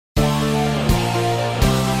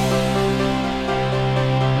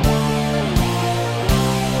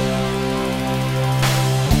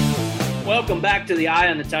Welcome back to the Eye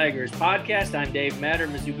on the Tigers podcast. I'm Dave Matter,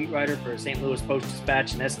 Mizzou beat writer for St. Louis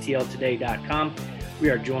Post-Dispatch and STLtoday.com. We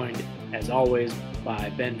are joined, as always, by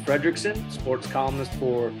Ben Frederickson, sports columnist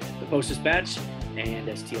for the Post-Dispatch and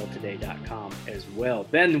STLtoday.com as well.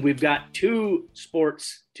 Ben, we've got two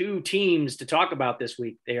teams to talk about this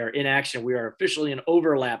week. They are in action. We are officially in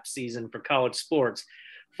overlap season for college sports.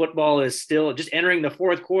 Football is still just entering the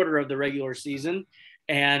fourth quarter of the regular season.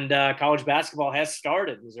 And college basketball has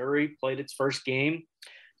started. Missouri played its first game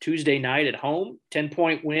Tuesday night at home,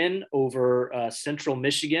 10-point win over Central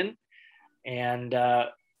Michigan. And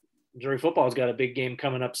Missouri football has got a big game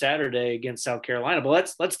coming up Saturday against South Carolina.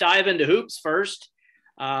 But let's dive into hoops first.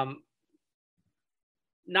 Not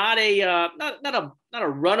a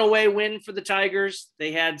runaway win for the Tigers.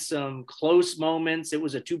 They had some close moments. It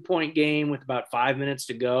was a 2-point game with about 5 minutes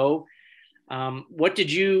to go. What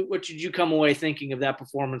did you come away thinking of that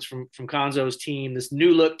performance from Cuonzo's team, this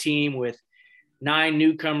new look team with 9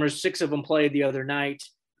 newcomers, 6 of them played the other night,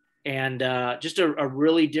 and just a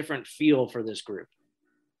really different feel for this group?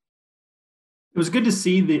 It was good to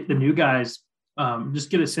see the new guys just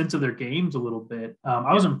get a sense of their games a little bit.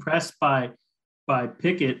 I was impressed by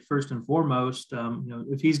Pickett first and foremost.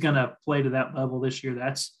 If he's going to play to that level this year,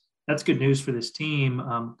 that's good news for this team.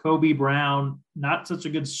 Kobe Brown, not such a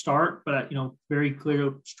good start, but very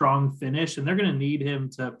clear, strong finish, and they're going to need him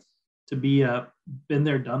to be a been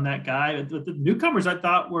there, done that guy. The newcomers I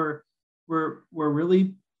thought were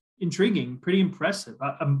really intriguing, pretty impressive.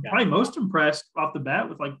 I'm probably most impressed off the bat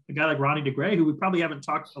with like a guy like Ronnie DeGray, who we probably haven't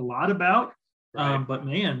talked a lot about, right. But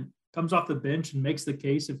man, comes off the bench and makes the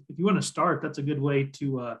case. If you want to start, that's a good way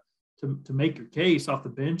to make your case off the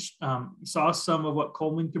bench. You saw some of what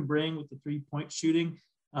Coleman can bring with the 3-point shooting.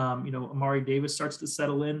 Amari Davis starts to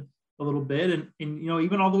settle in a little bit, and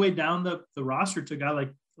even all the way down the roster to a guy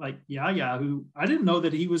like Yaya, who I didn't know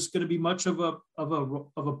that he was going to be much of a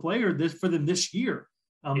player for them this year.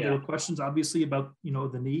 There were questions obviously about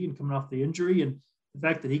the knee and coming off the injury, and the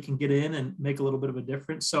fact that he can get in and make a little bit of a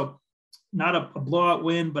difference. So not a blowout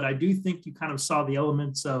win, but I do think you kind of saw the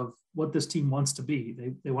elements of what this team wants to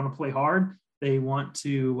be. They want to play hard. They want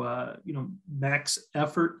to, max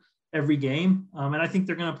effort every game. And I think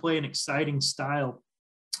they're going to play an exciting style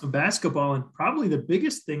of basketball. And probably the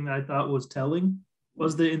biggest thing that I thought was telling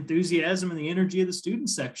was the enthusiasm and the energy of the student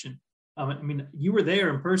section. You were there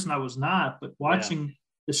in person. I was not, but watching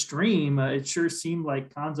the stream, it sure seemed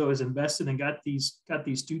like Cuonzo has invested and got these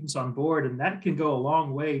students on board. And that can go a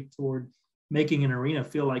long way toward making an arena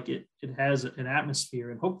feel like it has an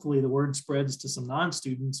atmosphere. And hopefully the word spreads to some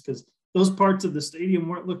non-students, because those parts of the stadium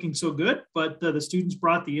weren't looking so good, but the students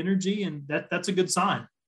brought the energy, and that's a good sign.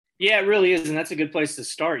 Yeah, it really is. And that's a good place to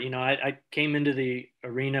start. I came into the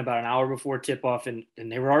arena about an hour before tip-off, and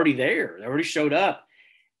they were already there. They already showed up.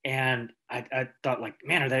 And I thought, like,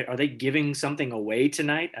 man, are they giving something away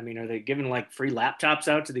tonight? Are they giving like free laptops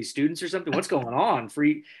out to these students or something? What's going on?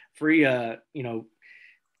 Free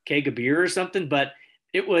keg of beer or something? But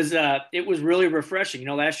it was really refreshing.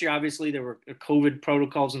 Last year, obviously, there were COVID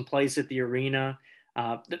protocols in place at the arena.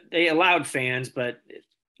 They allowed fans, but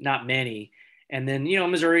not many. And then,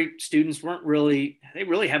 Missouri students really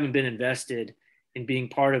haven't been invested in being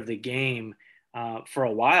part of the game for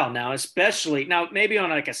a while now, especially now, maybe on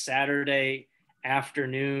like a Saturday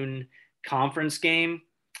afternoon conference game,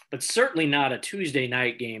 but certainly not a Tuesday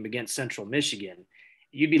night game against Central Michigan.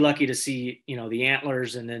 You'd be lucky to see, the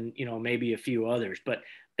Antlers and then, maybe a few others. But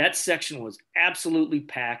that section was absolutely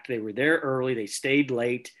packed. They were there early. They stayed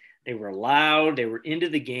late. They were loud. They were into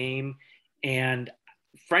the game. And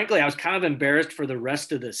frankly, I was kind of embarrassed for the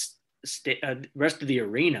rest of the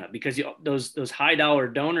arena, because those high dollar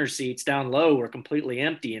donor seats down low were completely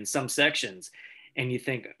empty in some sections. And you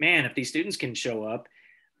think, man, if these students can show up,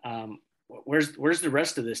 where's the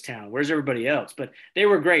rest of this town? Where's everybody else? But they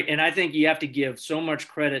were great. And I think you have to give so much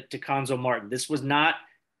credit to Cuonzo Martin. This was not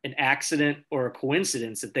an accident or a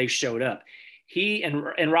coincidence that they showed up. He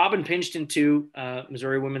and Robin Pingeton too,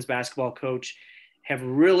 Missouri women's basketball coach, have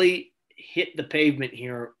really hit the pavement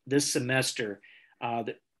here this semester,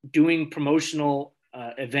 doing promotional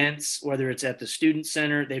events, whether it's at the student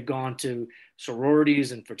center. They've gone to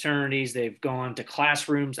sororities and fraternities. They've gone to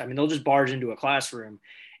classrooms. They'll just barge into a classroom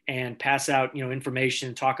and pass out,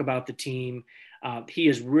 information, talk about the team. He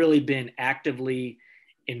has really been actively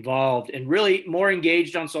involved and really more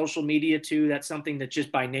engaged on social media too. That's something that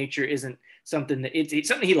just by nature isn't something that it's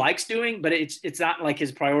something he likes doing, but it's not like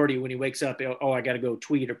his priority when he wakes up. Oh, I got to go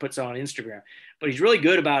tweet or put something on Instagram. But he's really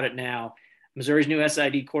good about it now. Missouri's new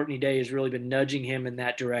SID, Courtney Day, has really been nudging him in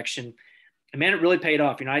that direction. And man, it really paid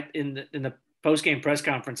off. In the post-game press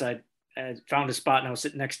conference, I found a spot, and I was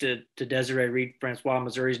sitting next to Desiree Reed Francois,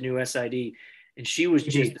 Missouri's new SID, and she was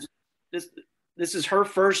just this. This is her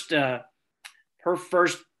first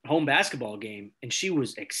home basketball game, and she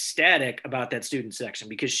was ecstatic about that student section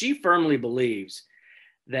because she firmly believes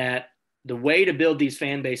that the way to build these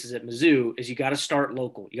fan bases at Mizzou is you got to start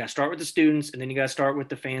local. You got to start with the students, and then you got to start with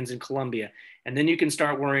the fans in Columbia. And then you can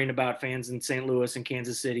start worrying about fans in St. Louis and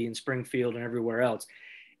Kansas City and Springfield and everywhere else.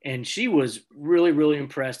 And she was really, really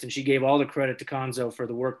impressed. And she gave all the credit to Konzo for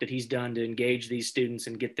the work that he's done to engage these students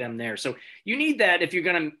and get them there. So you need that if you're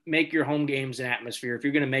going to make your home games an atmosphere, if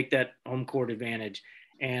you're going to make that home court advantage.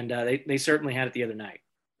 And they certainly had it the other night.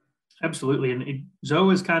 Absolutely. And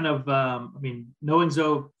Zoe is kind of, knowing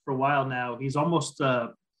Zoe for a while now, he's almost,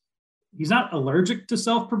 he's not allergic to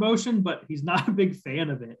self-promotion, but he's not a big fan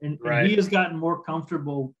of it. And he has gotten more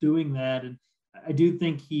comfortable doing that. And I do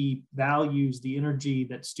think he values the energy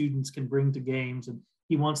that students can bring to games. And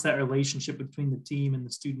he wants that relationship between the team and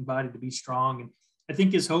the student body to be strong. And I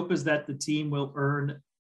think his hope is that the team will earn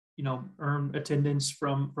attendance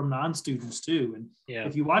from non-students too. And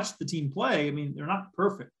if you watch the team play, I mean, they're not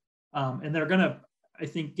perfect. And they're going to, I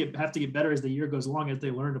think, have to get better as the year goes along, as they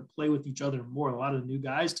learn to play with each other more, a lot of the new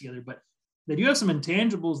guys together. But they do have some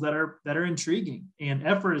intangibles that are intriguing, and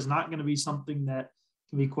effort is not going to be something that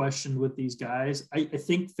can be questioned with these guys. I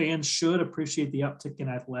think fans should appreciate the uptick in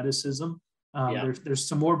athleticism. There's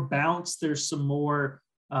some more bounce. There's some more,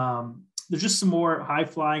 there's just some more high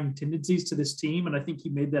flying tendencies to this team. And I think he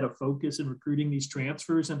made that a focus in recruiting these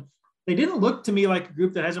transfers. And they didn't look to me like a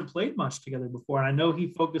group that hasn't played much together before. And I know he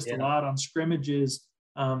focused a lot on scrimmages,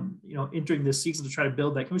 entering this season to try to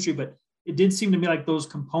build that chemistry, but it did seem to me like those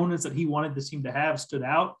components that he wanted the team to have stood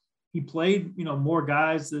out. He played, more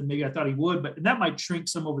guys than maybe I thought he would, but that might shrink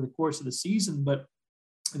some over the course of the season, but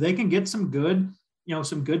they can get some good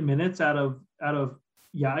minutes out of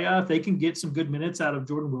Yaya. If they can get some good minutes out of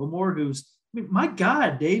Jordan Wilmore, my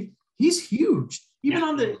God, Dave, he's huge. Even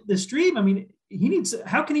on the stream, I mean,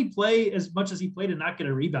 how can he play as much as he played and not get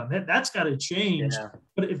a rebound? That's got to change. Yeah.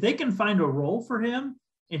 But if they can find a role for him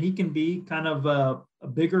and he can be kind of a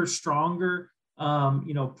bigger, stronger,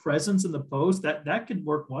 presence in the post, that could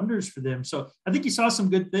work wonders for them. So I think you saw some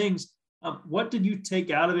good things. What did you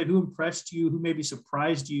take out of it? Who impressed you? Who maybe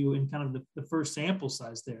surprised you in kind of the first sample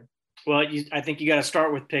size there? Well, I think you got to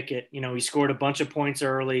start with Pickett. He scored a bunch of points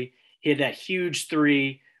early. He had that huge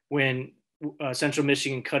three when Central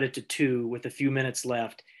Michigan cut it to 2 with a few minutes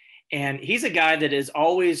left. And he's a guy that is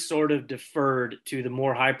always sort of deferred to the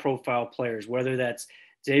more high-profile players, whether that's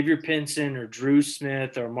Xavier Pinson or Drew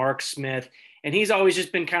Smith or Mark Smith. And he's always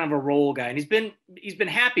just been kind of a role guy. And he's been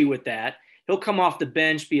happy with that. He'll come off the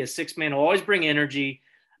bench, be a six-man, he'll always bring energy.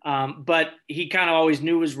 But he kind of always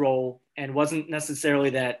knew his role and wasn't necessarily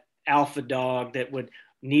that alpha dog that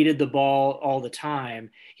needed the ball all the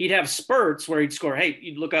time. He'd have spurts where he'd score. Hey,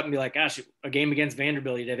 you'd look up and be like, gosh, a game against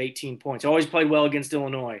Vanderbilt, he'd have 18 points. Always played well against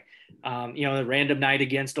Illinois. The random night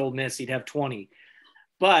against Ole Miss, he'd have 20.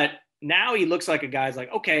 But now he looks like a guy's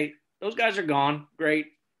like, okay, those guys are gone. Great.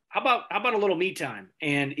 How about a little me time?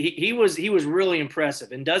 And he was really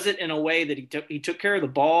impressive, and does it in a way that he took care of the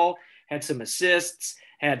ball, had some assists,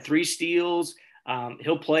 had 3 steals.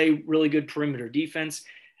 He'll play really good perimeter defense.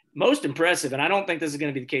 Most impressive, and I don't think this is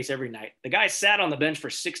going to be the case every night, the guy sat on the bench for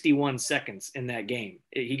 61 seconds in that game.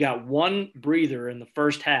 He got one breather in the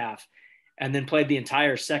first half and then played the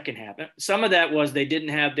entire second half. Some of that was they didn't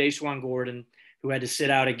have Deshaun Gordon, who had to sit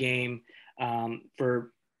out a game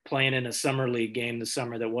for playing in a summer league game this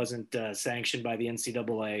summer that wasn't sanctioned by the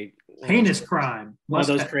NCAA. Heinous crime. One of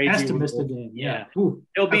those crazy has to miss the game. Yeah. Ooh,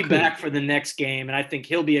 he'll be back for the next game, and I think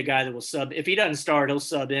he'll be a guy that will sub. If he doesn't start, he'll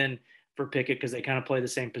sub in for Pickett because they kind of play the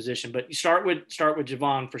same position. But you start with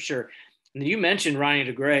Javon for sure. And you mentioned Ronnie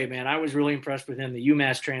DeGray, man. I was really impressed with him, the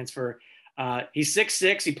UMass transfer. He's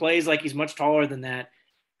 6'6". He plays like he's much taller than that.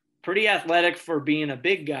 Pretty athletic for being a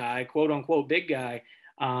big guy, quote unquote big guy.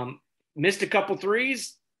 Missed a couple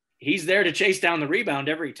threes. He's there to chase down the rebound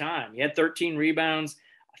every time. He had 13 rebounds,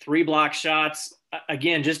 3 block shots.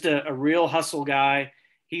 Again, just a real hustle guy.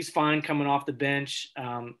 He's fine coming off the bench.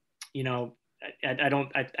 I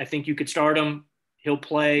think you could start him. He'll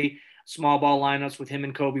play small ball lineups with him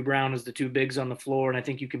and Kobe Brown as the 2 bigs on the floor, and I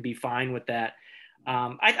think you can be fine with that.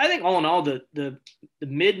 I think all in all, the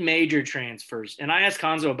mid-major transfers, and I asked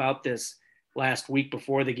Konzo about this last week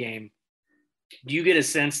before the game. Do you get a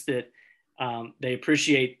sense that they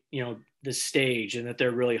appreciate, the stage and that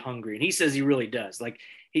they're really hungry? And he says he really does. Like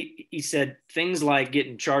he said things like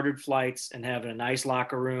getting chartered flights and having a nice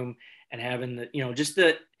locker room and having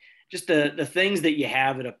just the things that you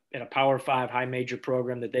have at a Power Five high major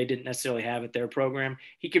program that they didn't necessarily have at their program.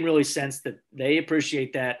 He can really sense that they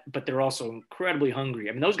appreciate that, but they're also incredibly hungry.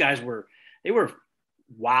 I mean, those guys they were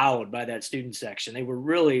wowed by that student section. They were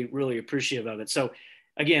really, really appreciative of it. So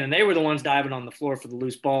again, and they were the ones diving on the floor for the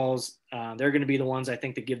loose balls. They're going to be the ones I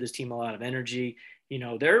think that give this team a lot of energy. You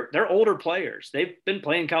know, they're older players. They've been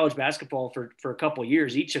playing college basketball for a couple of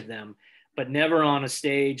years, each of them, but never on a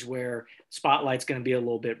stage where spotlight's going to be a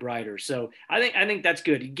little bit brighter. So I think that's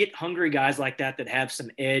good. You get hungry guys like that have some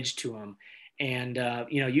edge to them, and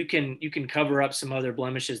you know, you can cover up some other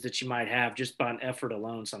blemishes that you might have just by an effort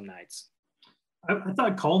alone some nights. I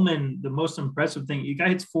thought Coleman, the most impressive thing, you guy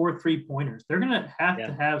hits 4 3-pointers. They're going to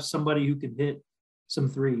have somebody who can hit some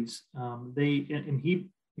threes.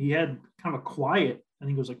 He had kind of a quiet, I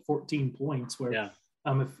think it was like 14 points where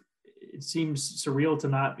if it seems surreal to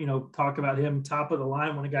not, you know, talk about him top of the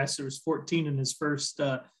line when a guy was 14 in his first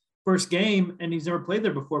game and he's never played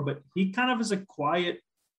there before, but he kind of is a quiet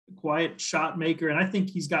shot maker. And I think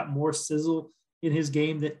he's got more sizzle in his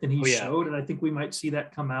game than he showed. And I think we might see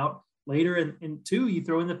that come out later. And two, you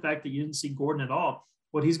throw in the fact that you didn't see Gordon at all.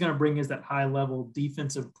 What he's going to bring is that high level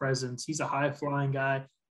defensive presence. He's a high flying guy,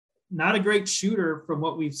 not a great shooter from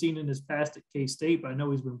what we've seen in his past at K-State, but I know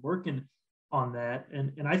he's been working on that.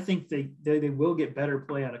 And I think they will get better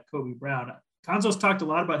play out of Kobe Brown. Konzo's talked a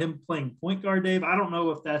lot about him playing point guard, Dave. I don't know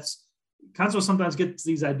if that's Konzo sometimes gets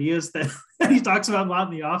these ideas that he talks about a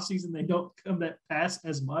lot in the offseason. They don't come that pass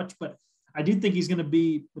as much, but I do think he's going to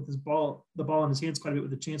be with the ball in his hands quite a bit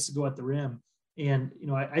with a chance to go at the rim. And, you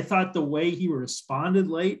know, I thought the way he responded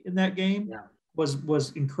late in that game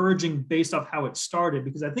was encouraging based off how it started,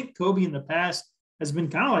 because I think Kobe in the past has been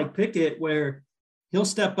kind of like Pickett, where he'll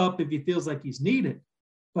step up if he feels like he's needed.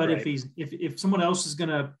 But if someone else is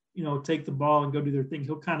going to, you know, take the ball and go do their thing,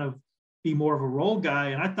 he'll kind of be more of a role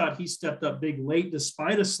guy. And I thought he stepped up big late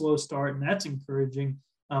despite a slow start, and that's encouraging.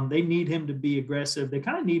 They need him to be aggressive. They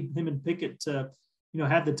kind of need him and Pickett to, you know,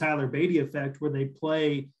 have the Tyler Beatty effect where they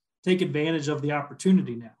take advantage of the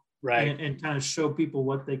opportunity now, and kind of show people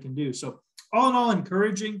what they can do. So all in all,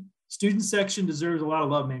 encouraging. Student section deserves a lot of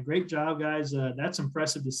love, man. Great job, guys. That's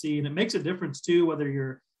impressive to see. And it makes a difference too, whether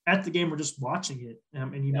you're at the game or just watching it.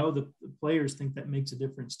 And you know, the players think that makes a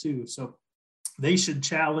difference too. So they should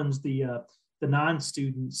challenge the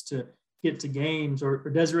non-students to get to games, or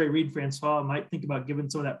Desiree Reed-Francois might think about giving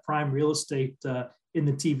some of that prime real estate in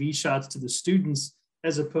the TV shots to the students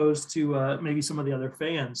as opposed to maybe some of the other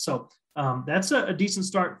fans. So that's a decent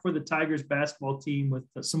start for the Tigers basketball team with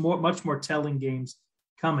much more telling games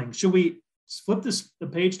coming. Should we flip the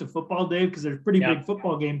page to football, Dave? Because there's a pretty big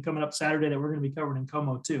football game coming up Saturday that we're going to be covering in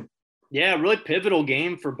Como too. Yeah, really pivotal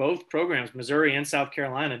game for both programs, Missouri and South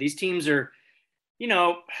Carolina. These teams are, you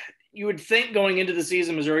know, you would think going into the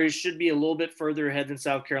season, Missouri should be a little bit further ahead than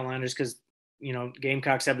South Carolina, just because, you know,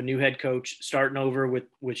 Gamecocks have a new head coach starting over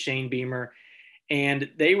with Shane Beamer. And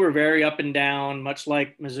they were very up and down, much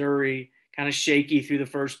like Missouri, kind of shaky through the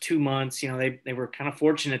first 2 months. You know, they were kind of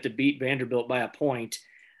fortunate to beat Vanderbilt by a point.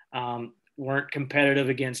 Weren't competitive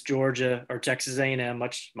against Georgia or Texas A&M,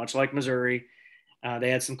 much like Missouri. They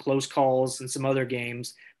had some close calls in some other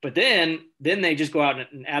games, but then they just go out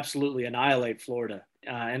and absolutely annihilate Florida.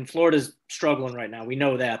 And Florida's struggling right now. We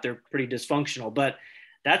know that they're pretty dysfunctional, but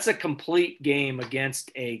that's a complete game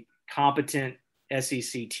against a competent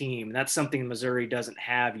SEC team. That's something Missouri doesn't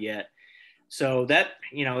have yet. So that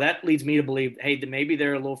leads me to believe, hey, that maybe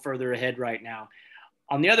they're a little further ahead right now.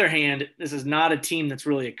 On the other hand, this is not a team that's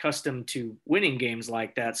really accustomed to winning games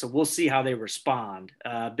like that. So we'll see how they respond.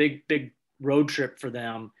 Big road trip for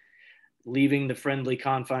them, leaving the friendly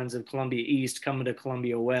confines of Columbia East, coming to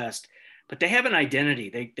Columbia West. But they have an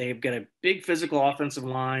identity. They've got a big physical offensive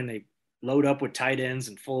line. They load up with tight ends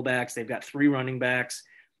and fullbacks. They've got 3 running backs.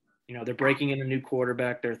 You know, they're breaking in a new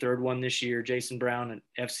quarterback, their third one this year, Jason Brown, an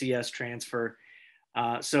FCS transfer.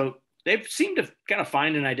 So they've seemed to kind of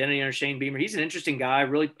find an identity under Shane Beamer. He's an interesting guy,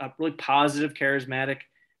 really positive, charismatic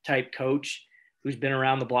type coach who's been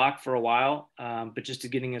around the block for a while, but just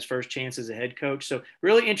getting his first chance as a head coach. So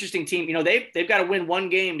really interesting team. You know, they've got to win one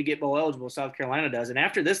game to get bowl eligible, South Carolina does. And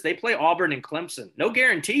after this, they play Auburn and Clemson. No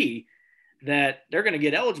guarantee that they're going to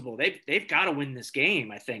get eligible. They've got to win this game,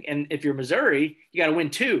 I think. And if you're Missouri, you got to win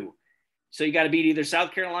 2. So you got to beat either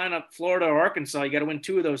South Carolina, Florida, or Arkansas. You got to win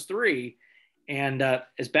 2 of those 3. And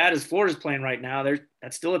as bad as Florida's playing right now,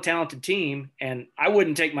 that's still a talented team. And I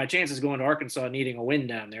wouldn't take my chances going to Arkansas needing a win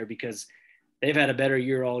down there because they've had a better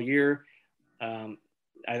year all year. I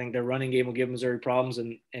think their running game will give Missouri problems,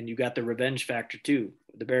 and you got the revenge factor too,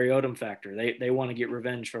 the Barry Odom factor. They want to get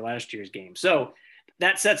revenge for last year's game. So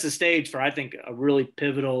that sets the stage for, I think, a really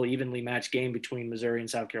pivotal, evenly matched game between Missouri and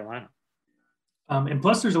South Carolina. And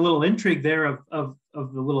plus, there's a little intrigue there of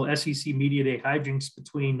the little SEC Media Day hijinks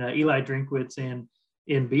between Eli Drinkwitz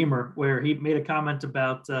and Beamer, where he made a comment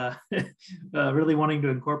about really wanting to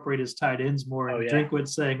incorporate his tight ends more, and Drinkwitz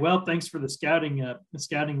saying, "Well, thanks for the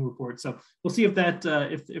scouting report." So we'll see if that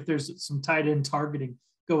if there's some tight end targeting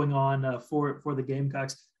going on for the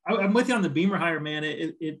Gamecocks. I'm with you on the Beamer hire, man.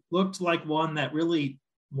 It looked like one that really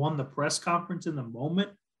won the press conference in the moment,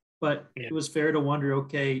 but it was fair to wonder,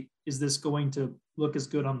 okay, is this going to look as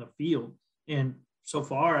good on the field? And so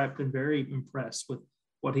far, I've been very impressed with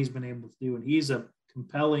what he's been able to do. And he's a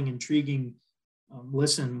compelling, intriguing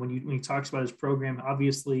listen when he talks about his program.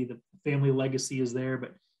 Obviously, the family legacy is there,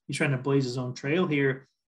 but he's trying to blaze his own trail here.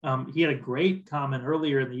 He had a great comment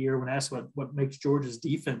earlier in the year when asked what makes Georgia's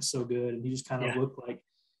defense so good, and he just kind of looked like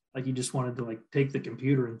he just wanted to take the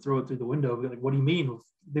computer and throw it through the window. Like, what do you mean?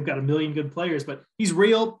 They've got a million good players, but he's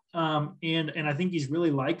real, and I think he's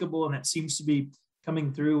really likable, and that seems to be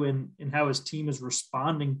coming through in how his team is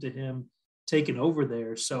responding to him taking over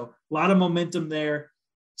there. So a lot of momentum there,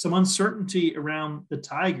 some uncertainty around the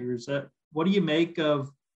Tigers. What do you make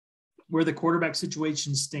of where the quarterback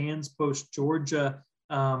situation stands post Georgia?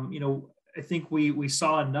 I think we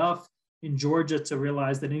saw enough in Georgia to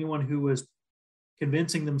realize that anyone who was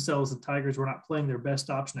convincing themselves the Tigers were not playing their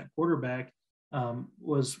best option at quarterback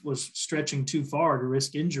was stretching too far to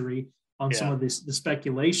risk injury on some of the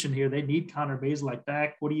speculation here. They need Connor Bazelak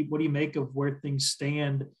back. What do you make of where things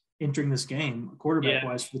stand entering this game,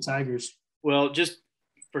 quarterback-wise, for the Tigers? Well, just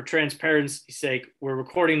for transparency's sake, we're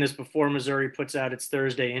recording this before Missouri puts out its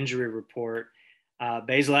Thursday injury report.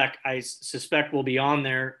 Bazelak, I suspect, will be on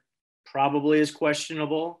there, probably is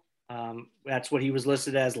questionable. That's what he was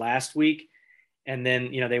listed as last week. And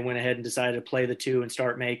then, they went ahead and decided to play the two and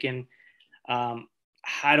start making.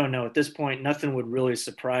 I don't know. At this point, nothing would really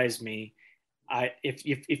surprise me. If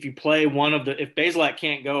you play one of if Bazelak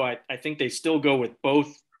can't go, I think they still go with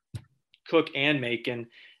both Cook and Macon.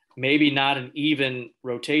 Maybe not an even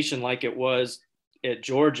rotation like it was at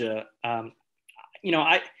Georgia.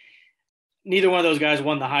 Neither one of those guys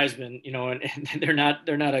won the Heisman, and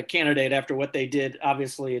they're not a candidate after what they did,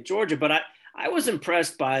 obviously, at Georgia. But I was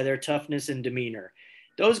impressed by their toughness and demeanor.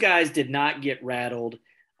 Those guys did not get rattled.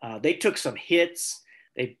 They took some hits.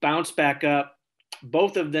 They bounced back up.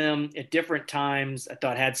 Both of them at different times, I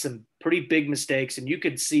thought, had some pretty big mistakes, and you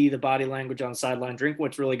could see the body language on the sideline.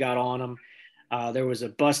 Drinkwitz really got on them. There was a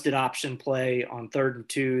busted option play on 3rd and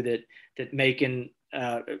 2 that Macon,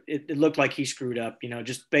 it looked like he screwed up,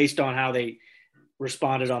 just based on how they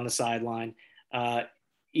responded on the sideline.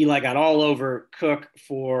 Eli got all over Cook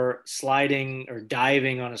for sliding or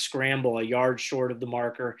diving on a scramble a yard short of the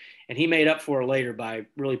marker, and he made up for it later by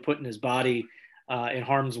really putting his body in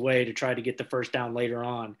harm's way to try to get the first down later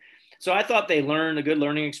on. So I thought they learned a good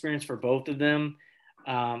learning experience for both of them.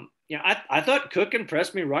 I thought Cook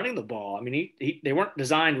impressed me running the ball. I mean, they weren't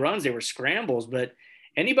designed runs, they were scrambles, but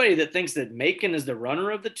anybody that thinks that Macon is the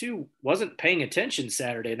runner of the two wasn't paying attention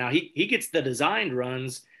Saturday. Now he gets the designed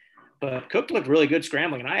runs, but Cook looked really good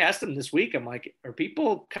scrambling. And I asked him this week, I'm like, are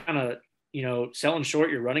people kind of, selling short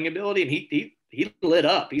your running ability? And he lit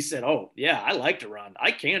up. He said, oh yeah, I like to run.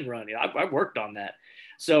 I can run. I've worked on that.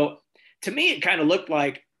 So to me, it kind of looked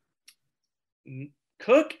like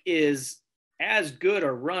Cook is as good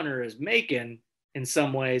a runner as Macon in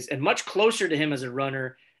some ways, and much closer to him as a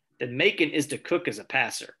runner than Macon is to Cook as a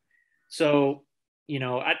passer. So,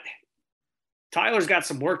 Tyler's got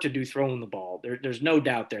some work to do throwing the ball. There's no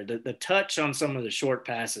doubt there. The touch on some of the short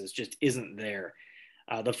passes just isn't there.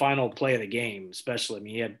 The final play of the game, especially, I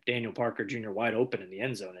mean, he had Daniel Parker Jr. wide open in the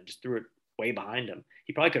end zone and just threw it way behind him.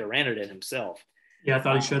 He probably could have ran it in himself. Yeah, I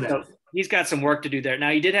thought he should have. So he's got some work to do there.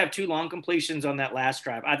 Now, he did have 2 long completions on that last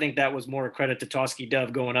drive. I think that was more a credit to Tosky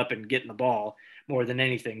Dove going up and getting the ball more than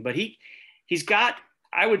anything. But he's got,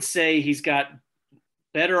 I would say he's got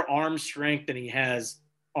better arm strength than he has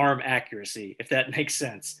arm accuracy, if that makes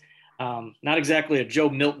sense. Not exactly a Joe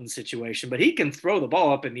Milton situation, but he can throw the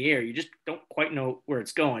ball up in the air. You just don't quite know where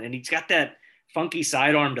it's going. And he's got that funky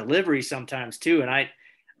sidearm delivery sometimes too. And I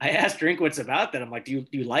asked Drinkwitz about that. I'm like, do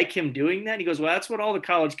you like him doing that? He goes, well, that's what all the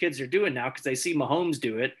college kids are doing now, because they see Mahomes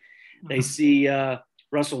do it. They see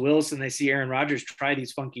Russell Wilson, they see Aaron Rodgers try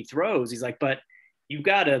these funky throws. He's like, but you've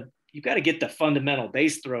got to get the fundamental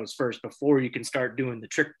base throws first before you can start doing the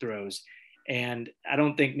trick throws. And I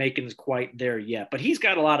don't think Macon's quite there yet, but he's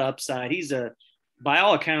got a lot of upside. He's by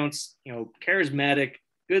all accounts, charismatic,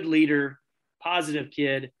 good leader, positive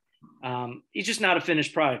kid. He's just not a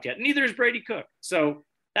finished product yet. Neither is Brady Cook. So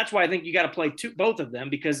that's why I think you got to play both of them,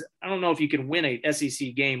 because I don't know if you can win a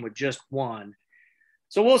SEC game with just one.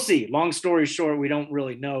 So we'll see. Long story short, we don't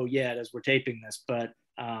really know yet as we're taping this, but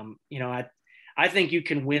I think you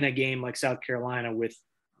can win a game like South Carolina with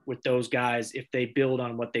those guys if they build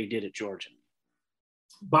on what they did at Georgia.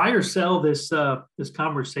 Buy or sell this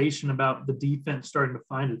conversation about the defense starting to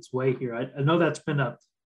find its way here. I know that's been a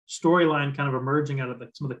storyline kind of emerging out of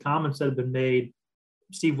some of the comments that have been made.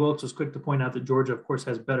 Steve Wilkes was quick to point out that Georgia, of course,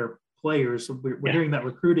 has better players. So we're hearing that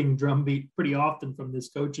recruiting drumbeat pretty often from this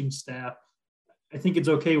coaching staff. I think it's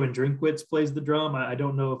okay when Drinkwitz plays the drum. I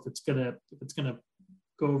don't know if it's gonna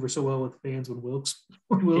go over so well with fans when Wilkes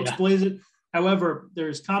plays it. However,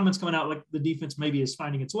 there's comments coming out like the defense maybe is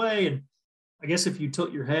finding its way, and I guess if you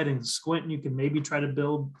tilt your head and squint, you can maybe try to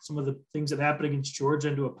build some of the things that happened against Georgia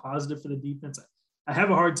into a positive for the defense. I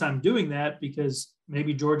have a hard time doing that because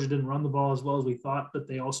maybe Georgia didn't run the ball as well as we thought, but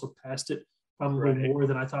they also passed it probably more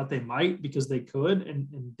than I thought they might because they could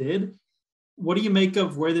and did. What do you make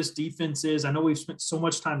of where this defense is? I know we've spent so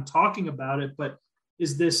much time talking about it, but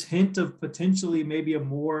is this hint of potentially maybe a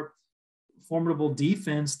more formidable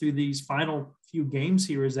defense through these final few games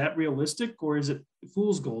here? Is that realistic, or is it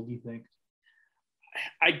fool's gold, do you think?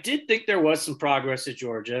 I did think there was some progress at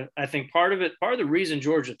Georgia. I think part of the reason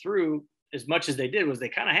Georgia threw as much as they did was they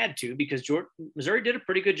kind of had to, because Missouri did a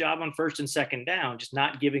pretty good job on first and second down, just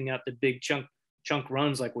not giving up the big chunk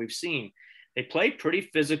runs like we've seen. They played pretty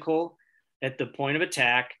physical at the point of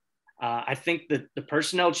attack. I think that the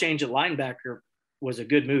personnel change at linebacker was a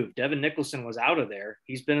good move. Devin Nicholson was out of there.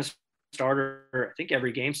 He's been a starter, I think,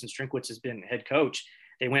 every game since Drinkwitz has been head coach.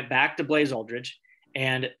 They went back to Blaze Aldridge,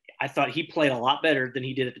 and I thought he played a lot better than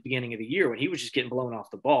he did at the beginning of the year when he was just getting blown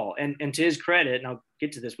off the ball. And to his credit, and I'll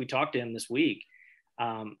get to this, we talked to him this week,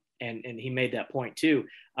 and he made that point too.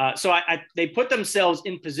 So they put themselves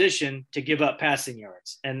in position to give up passing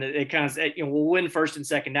yards, and they kind of said, we'll win first and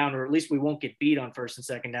second down, or at least we won't get beat on first and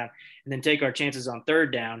second down, and then take our chances on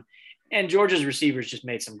third down. And Georgia's receivers just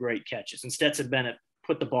made some great catches, and Stetson Bennett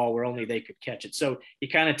put the ball where only they could catch it. So you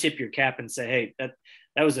kind of tip your cap and say, hey,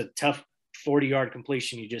 that was a tough 40-yard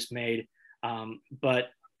completion you just made. But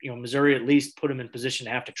Missouri at least put them in position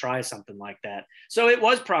to have to try something like that. So it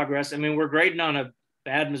was progress. I mean, we're grading on a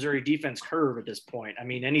bad Missouri defense curve at this point. I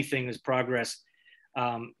mean, anything is progress,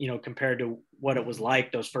 compared to what it was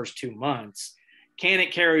like those first 2 months. Can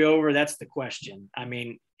it carry over? That's the question. I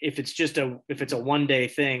mean, if it's a one-day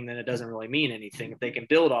thing, then it doesn't really mean anything. If they can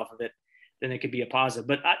build off of it, then it could be a positive.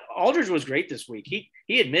 But Aldridge was great this week.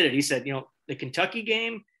 He admitted, he said, the Kentucky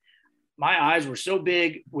game, my eyes were so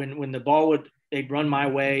big when the ball they'd run my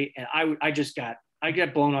way, and I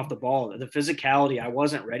got blown off the ball. The physicality I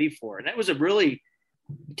wasn't ready for, and that was a really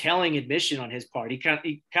telling admission on his part. He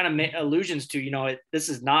kind of made allusions to,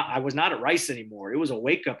 I was not at Rice anymore. It was a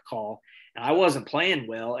wake up call, and I wasn't playing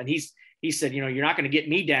well. And he said, you're not going to get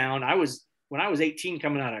me down. When I was 18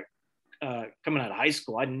 coming out of high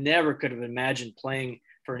school, I never could have imagined playing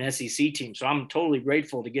for an SEC team. So I'm totally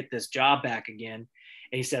grateful to get this job back again.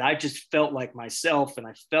 And he said, I just felt like myself, and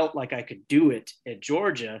I felt like I could do it at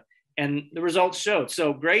Georgia, and the results showed.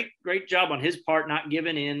 So great job on his part, not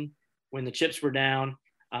giving in when the chips were down.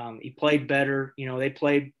 He played better.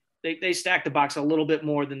 They stacked the box a little bit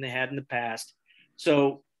more than they had in the past.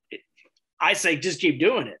 So I say, just keep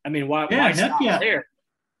doing it. I mean, why stop there?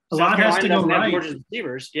 A lot has to go right.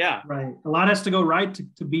 Receivers, yeah. Right. A lot has to go right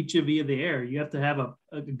to beat you via the air. You have to have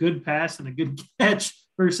a good pass and a good catch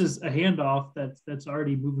versus a handoff that's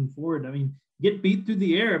already moving forward. I mean, get beat through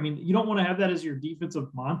the air. I mean, you don't want to have that as your defensive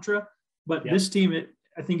mantra, but This team,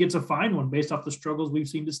 I think it's a fine one based off the struggles we've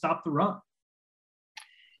seen to stop the run.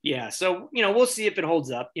 Yeah. So, we'll see if it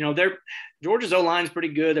holds up. Georgia's O-line is pretty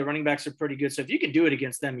good. Their running backs are pretty good. So if you can do it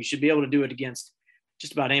against them, you should be able to do it against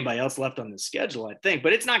just about anybody else left on the schedule, I think.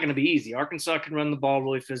 But it's not going to be easy. Arkansas can run the ball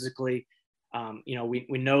really physically.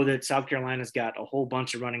 We know that South Carolina's got a whole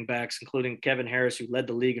bunch of running backs, including Kevin Harris, who led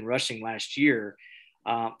the league in rushing last year.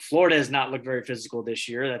 Florida has not looked very physical this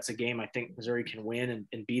year. That's a game I think Missouri can win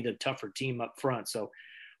and be the tougher team up front. So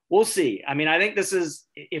we'll see. I mean, I think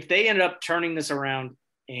if they ended up turning this around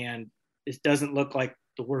and it doesn't look like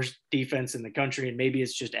the worst defense in the country and maybe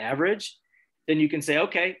it's just average, then you can say,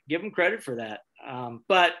 okay, give them credit for that.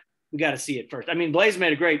 But we got to see it first. I mean, Blaze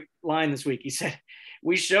made a great line this week. He said,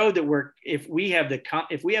 we showed that if we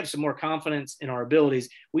have some more confidence in our abilities,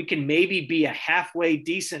 we can maybe be a halfway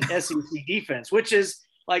decent SEC defense, which is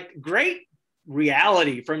like great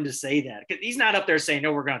reality for him to say that. He's not up there saying,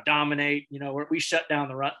 no, we're going to dominate, we shut down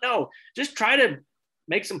the run. No, just try to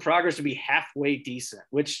make some progress to be halfway decent,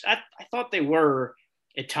 which I thought they were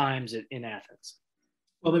at times in Athens.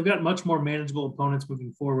 Well, they've got much more manageable opponents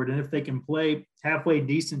moving forward. And if they can play halfway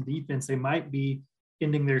decent defense, they might be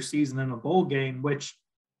ending their season in a bowl game, which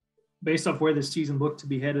based off where the season looked to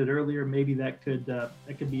be headed earlier, maybe that could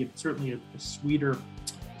be certainly a sweeter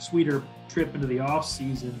trip into the off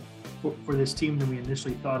season for this team than we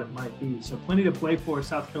initially thought it might be. So plenty to play for,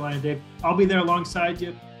 South Carolina, Dave. I'll be there alongside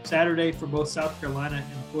you Saturday for both South Carolina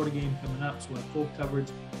and Florida game coming up. So we'll have full coverage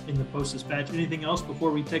in the Post-Dispatch. Anything else before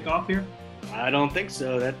we take off here? I don't think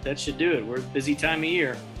so. That should do it. We're a busy time of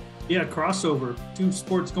year. Yeah, crossover. 2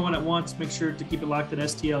 sports going at once. Make sure to keep it locked at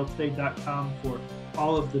stltoday.com for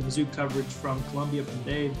all of the Mizzou coverage from Columbia, from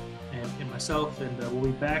Dave and myself. And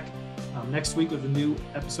we'll be back next week with a new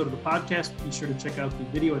episode of the podcast. Be sure to check out the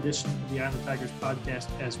video edition of the Eye on the Tigers podcast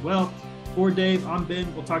as well. For Dave, I'm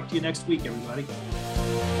Ben. We'll talk to you next week, everybody.